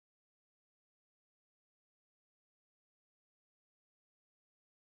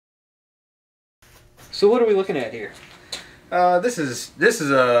So what are we looking at here? This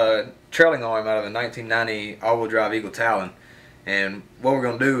is a trailing arm out of a 1990 all-wheel drive Eagle Talon, and what we're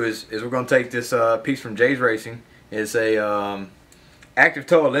going to do is we're going to take this piece from JayRacing. It's a active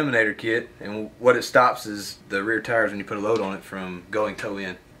tow eliminator kit, and what it stops is the rear tires when you put a load on it from going toe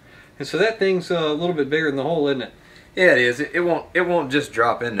in. And so that thing's a little bit bigger than the hole, isn't it? Yeah, it is. It won't just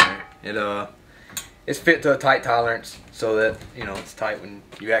drop in there. It's fit to a tight tolerance so that it's tight when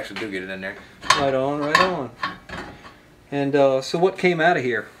you actually do get it in there. Right on, right on. And so what came out of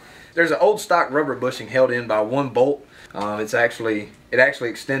here? There's an old stock rubber bushing held in by one bolt. It actually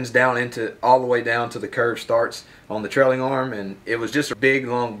extends down all the way down to the curve starts on the trailing arm, and it was just a big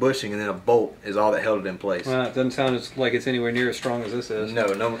long bushing, and then a bolt is all that held it in place. Well, it doesn't sound like it's anywhere near as strong as this is. No,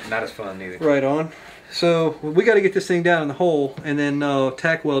 not as fun either. Right on. So we got to get this thing down in the hole and then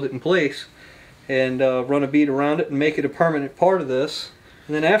tack weld it in place and run a bead around it and make it a permanent part of this.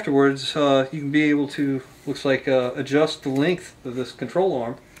 And then afterwards, you can be able to, looks like, adjust the length of this control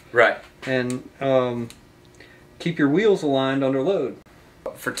arm. Right. And keep your wheels aligned under load.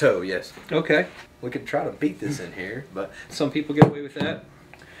 For tow, yes. Okay. We could try to beat this in here, but some people get away with that.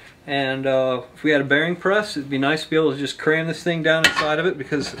 And if we had a bearing press, it'd be nice to be able to just cram this thing down inside of it,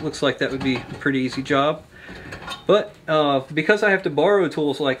 because it looks like that would be a pretty easy job. But because I have to borrow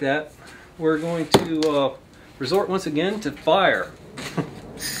tools like that, we're going to resort once again to fire.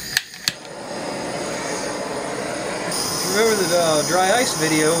 Remember the dry ice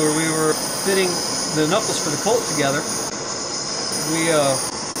video where we were fitting the knuckles for the Colt together? We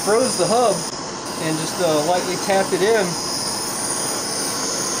froze the hub and just lightly tapped it in,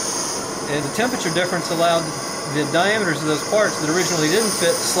 and the temperature difference allowed the diameters of those parts that originally didn't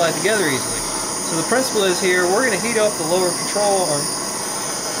fit to slide together easily. So the principle is here, we're going to heat up the lower control arm,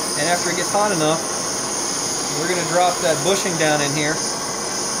 and after it gets hot enough, we're going to drop that bushing down in here,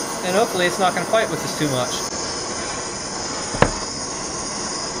 and hopefully it's not going to fight with us too much.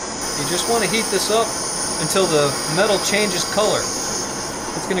 You just want to heat this up until the metal changes color.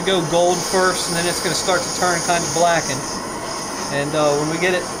 It's going to go gold first, and then it's going to start to turn kind of blackened. And when we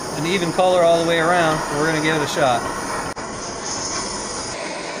get it an even color all the way around, we're going to give it a shot.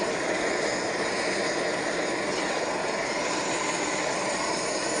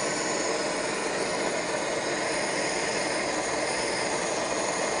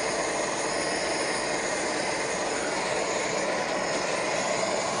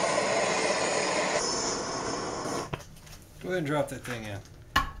 Go ahead and drop that thing in.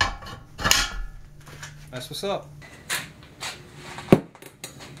 That's what's up.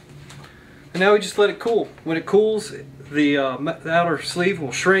 And now we just let it cool. When it cools, the outer sleeve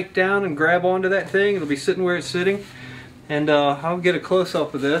will shrink down and grab onto that thing. It'll be sitting where it's sitting. And I'll get a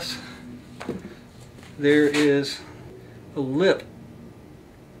close-up of this. There is a lip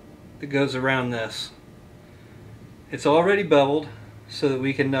that goes around this. It's already beveled so that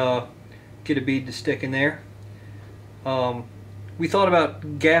we can get a bead to stick in there. We thought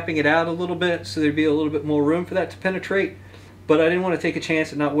about gapping it out a little bit so there'd be a little bit more room for that to penetrate, but I didn't want to take a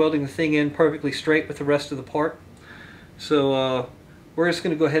chance at not welding the thing in perfectly straight with the rest of the part. So we're just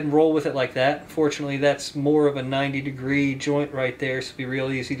going to go ahead and roll with it like that. Fortunately, that's more of a 90-degree joint right there, so it'll be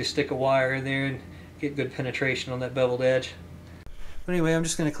real easy to stick a wire in there and get good penetration on that beveled edge. But anyway, I'm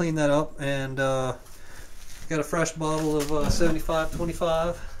just going to clean that up, and got a fresh bottle of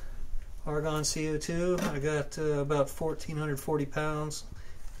 75-25 argon CO2. I got about 1,440 pounds.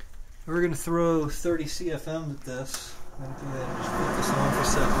 We're going to throw 30 CFM at this. I'm going to go ahead and just put this on for a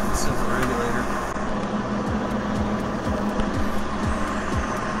second with a simple regulator.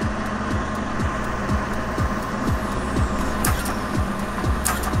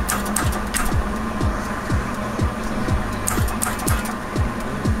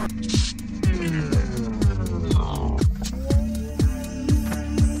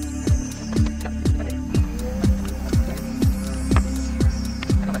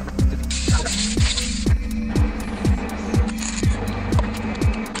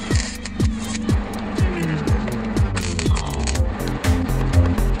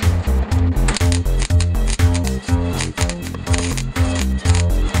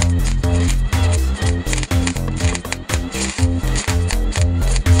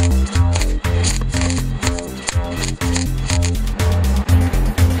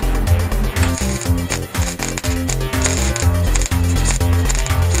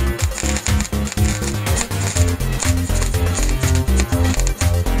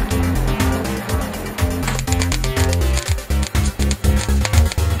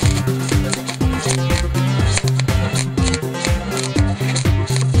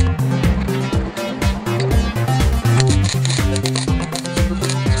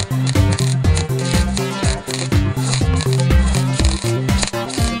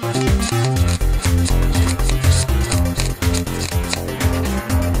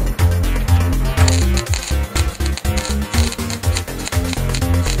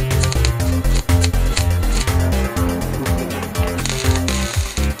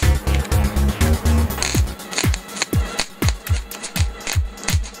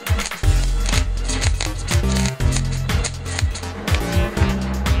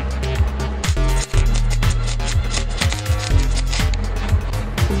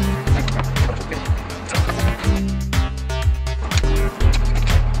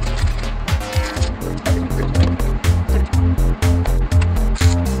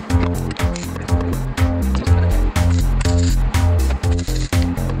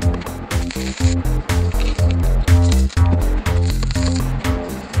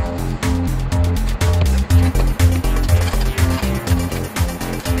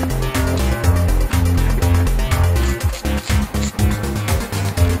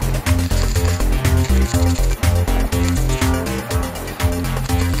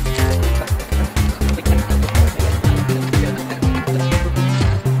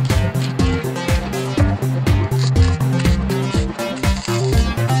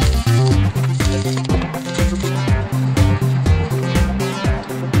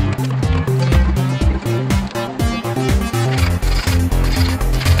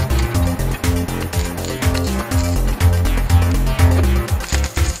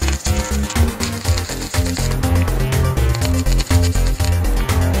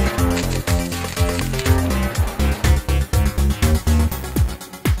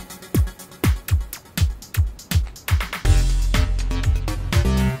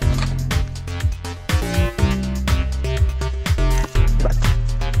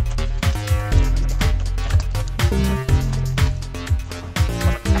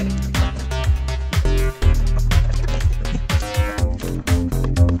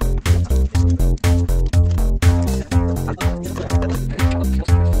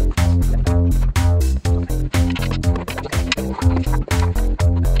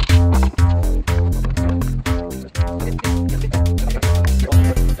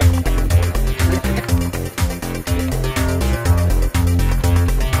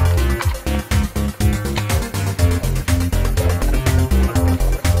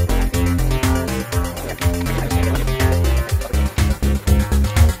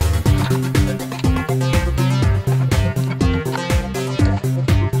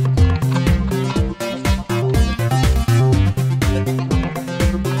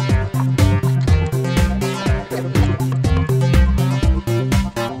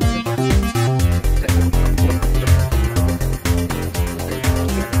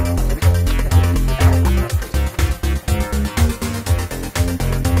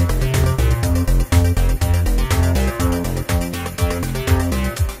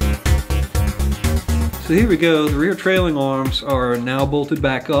 So here we go, the rear trailing arms are now bolted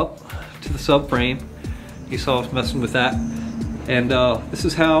back up to the subframe. You saw us messing with that. And this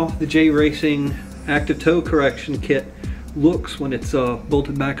is how the JayRacing active toe correction kit looks when it's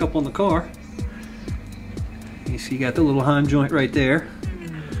bolted back up on the car. You see you got the little Heim joint right there.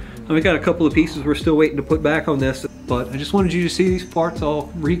 And we got a couple of pieces we're still waiting to put back on this, but I just wanted you to see these parts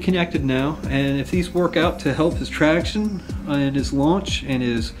all reconnected now, and if these work out to help his traction and his launch and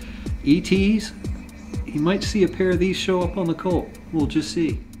his ETs, you might see a pair of these show up on the Colt. We'll just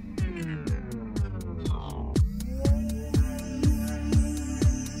see.